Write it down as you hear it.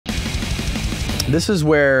This is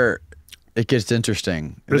where it gets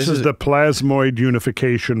interesting. This is the plasmoid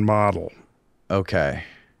unification model. Okay.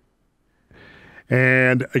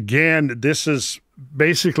 And again, this is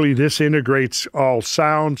basically, this integrates all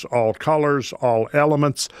sounds, all colors, all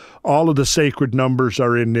elements. All of the sacred numbers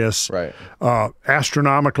are in this. Right.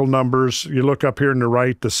 Astronomical numbers. You look up here on the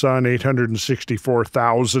right, the sun,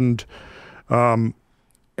 864,000.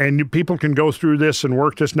 And people can go through this and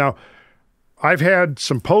work this. Now, I've had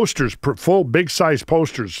some posters, full big-size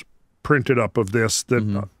posters printed up of this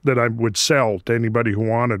that that I would sell to anybody who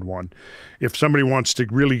wanted one. If somebody wants to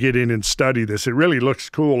really get in and study this, it really looks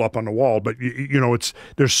cool up on the wall, but you know,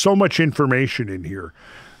 there's so much information in here.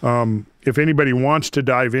 If anybody wants to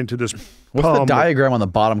dive into this, what's the diagram on the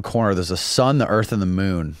bottom corner? There's a sun, the earth, and the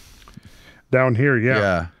moon. Down here,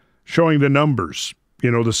 yeah. Showing the numbers.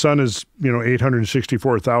 You know, the sun is,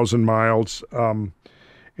 864,000 miles.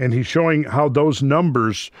 And he's showing how those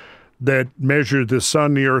numbers that measure the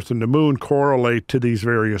sun, the earth, and the moon correlate to these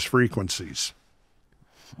various frequencies.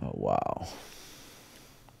 Oh, wow.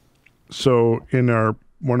 So in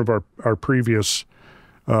one of our previous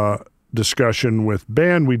discussion with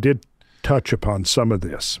Ben, we did touch upon some of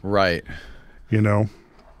this. Right.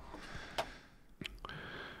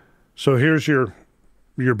 So here's your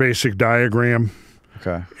basic diagram.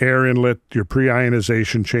 Okay. Air inlet, your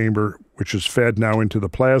pre-ionization chamber, which is fed now into the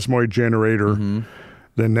plasmoid generator.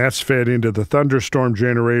 Then that's fed into the thunderstorm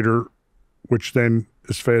generator, which then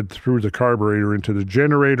is fed through the carburetor into the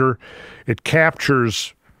generator. It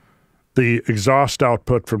captures the exhaust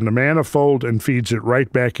output from the manifold and feeds it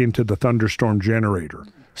right back into the thunderstorm generator.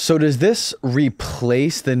 So does this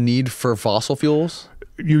replace the need for fossil fuels?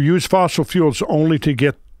 You use fossil fuels only to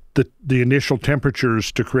get the initial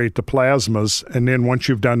temperatures to create the plasmas, and then once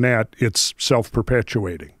you've done that, it's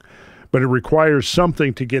self-perpetuating. But it requires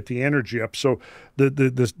something to get the energy up. So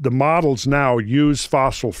the models now use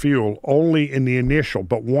fossil fuel only in the initial,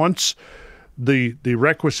 but once the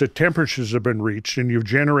requisite temperatures have been reached and you've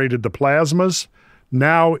generated the plasmas,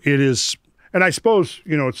 now it is, and I suppose,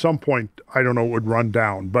 at some point, I don't know, it would run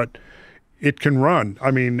down, but it can run.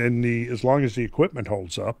 I mean, as long as the equipment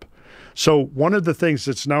holds up. So one of the things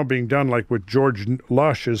that's now being done, like with George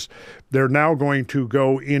Lush, is they're now going to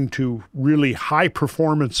go into really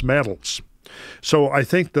high-performance metals. So I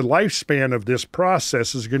think the lifespan of this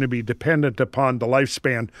process is going to be dependent upon the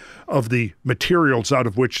lifespan of the materials out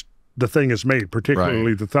of which the thing is made,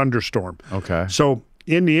 particularly the thunderstorm. Okay. So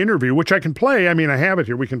in the interview, which I can play, I mean, I have it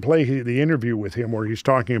here. We can play the interview with him where he's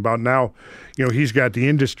talking about now, he's got the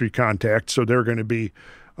industry contacts, so they're going to be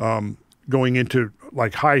going into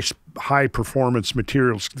like high performance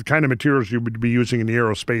materials, the kind of materials you would be using in the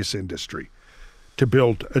aerospace industry to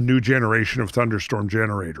build a new generation of thunderstorm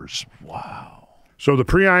generators. Wow. So the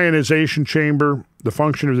pre-ionization chamber, the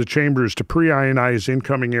function of the chamber is to pre-ionize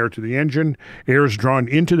incoming air to the engine. Air is drawn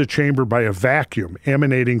into the chamber by a vacuum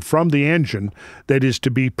emanating from the engine that is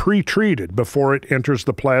to be pre-treated before it enters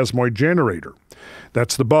the plasmoid generator.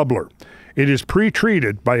 That's the bubbler. It is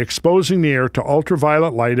pre-treated by exposing the air to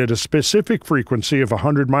ultraviolet light at a specific frequency of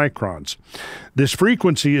 100 microns. This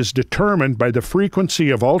frequency is determined by the frequency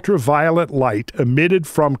of ultraviolet light emitted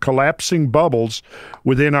from collapsing bubbles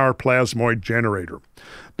within our plasmoid generator.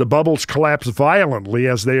 The bubbles collapse violently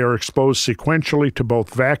as they are exposed sequentially to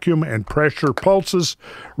both vacuum and pressure pulses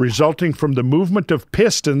resulting from the movement of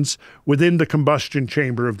pistons within the combustion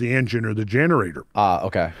chamber of the engine or the generator.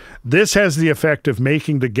 Okay. This has the effect of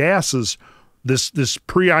making the gases, this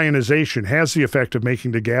pre-ionization has the effect of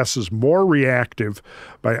making the gases more reactive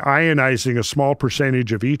by ionizing a small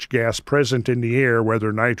percentage of each gas present in the air,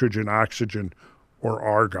 whether nitrogen, oxygen, or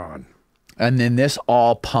argon. And then this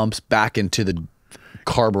all pumps back into the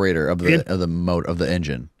carburetor of the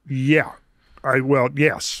engine. Yeah.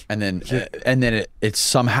 Yes. And then it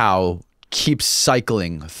somehow keeps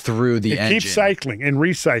cycling through the engine. It keeps cycling and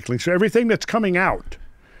recycling. So everything that's coming out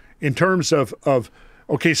in terms of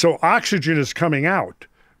okay, so oxygen is coming out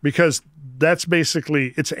because that's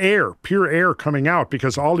basically, it's air, pure air coming out,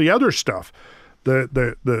 because all the other stuff,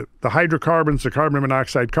 the hydrocarbons, the carbon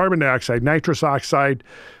monoxide, carbon dioxide, nitrous oxide,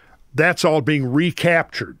 that's all being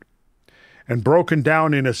recaptured and broken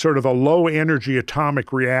down in a sort of a low energy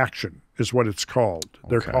atomic reaction is what it's called.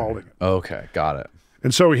 They're calling it. Okay, got it.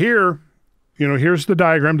 And so here, here's the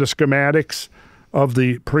diagram, the schematics of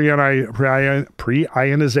the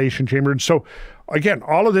pre-ionization chamber. And so again,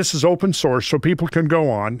 all of this is open source, so people can go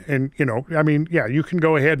on and, you can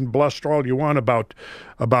go ahead and bluster all you want about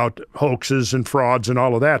hoaxes and frauds and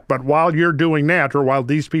all of that. But while you're doing that, or while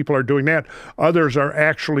these people are doing that, others are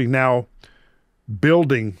actually now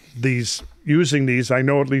building these, using these. I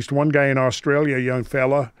know at least one guy in Australia, a young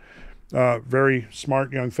fella, very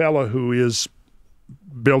smart young fella who is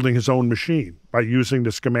building his own machine by using the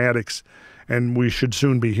schematics, and we should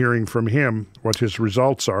soon be hearing from him what his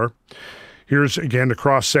results are. Here's again the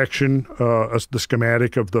cross section, the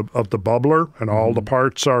schematic of the bubbler, and all the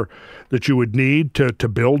parts are that you would need to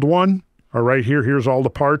build one. All right, here's all the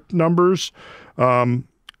part numbers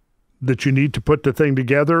that you need to put the thing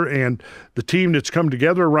together, and the team that's come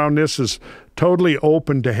together around this is totally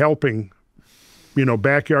open to helping,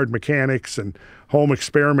 backyard mechanics and home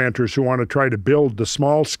experimenters who want to try to build the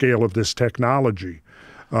small scale of this technology.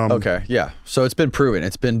 Okay, yeah. So it's been proven.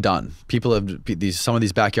 It's been done. People have some of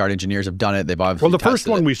these backyard engineers have done it. They've obviously the first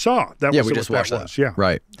one we saw. That was we just watched that. Yeah.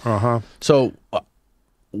 Right. So,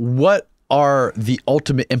 what are the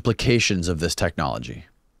ultimate implications of this technology?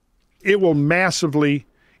 It will massively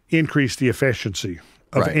increase the efficiency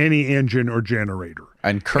of any engine or generator.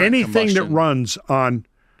 And anything that runs on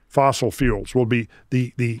fossil fuels will be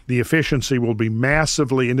the efficiency will be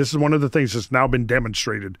massively, and this is one of the things that's now been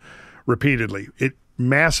demonstrated repeatedly. It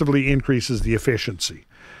massively increases the efficiency.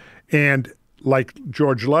 And like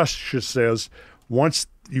George Lush says, once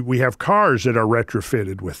we have cars that are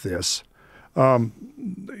retrofitted with this,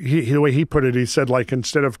 the way he put it, he said, like,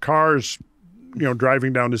 instead of cars,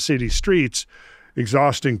 driving down the city streets,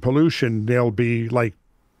 exhausting pollution, they'll be like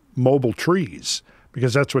mobile trees,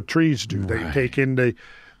 because that's what trees do. They take in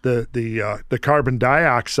the carbon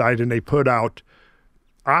dioxide and they put out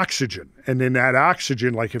oxygen. And then that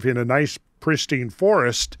oxygen, like if in a nice pristine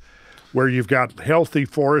forest where you've got healthy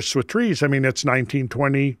forests with trees, I mean, it's 19,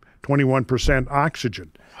 20, 21%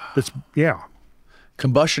 oxygen. Yeah.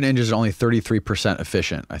 Combustion engines are only 33%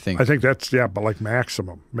 efficient, I think. I think that's, but like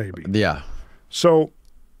maximum, maybe. Yeah. So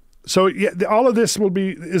yeah, all of this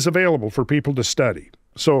is available for people to study.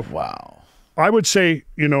 So wow. I would say,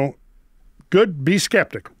 good, be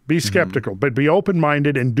skeptical, but be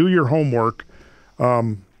open-minded and do your homework,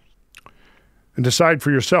 and decide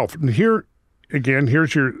for yourself. And here, again,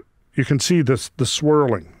 you can see the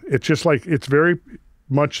swirling. It's just like, it's very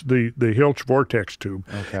much the Hilch vortex tube,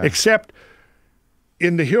 except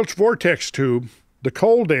in the Hilch vortex tube, the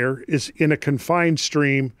cold air is in a confined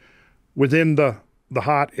stream within the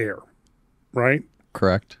hot air, right?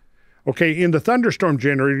 Correct. Okay, in the thunderstorm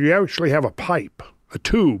generator, you actually have a pipe, a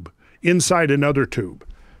tube, inside another tube.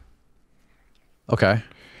 Okay.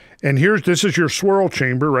 And this is your swirl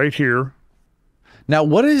chamber right here. Now,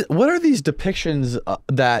 what are these depictions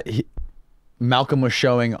that Malcolm was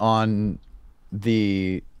showing on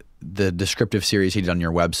the descriptive series he did on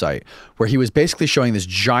your website, where he was basically showing this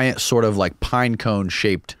giant sort of like pine cone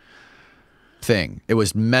shaped thing? It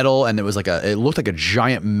was metal, and it looked like a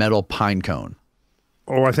giant metal pine cone.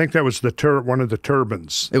 Oh, I think that was one of the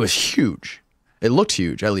turbines. It was huge. It looked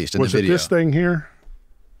huge, at least in the video. Was it this thing here?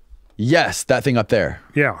 Yes, that thing up there.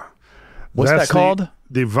 Yeah. What's that called?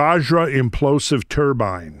 The Vajra implosive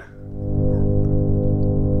turbine.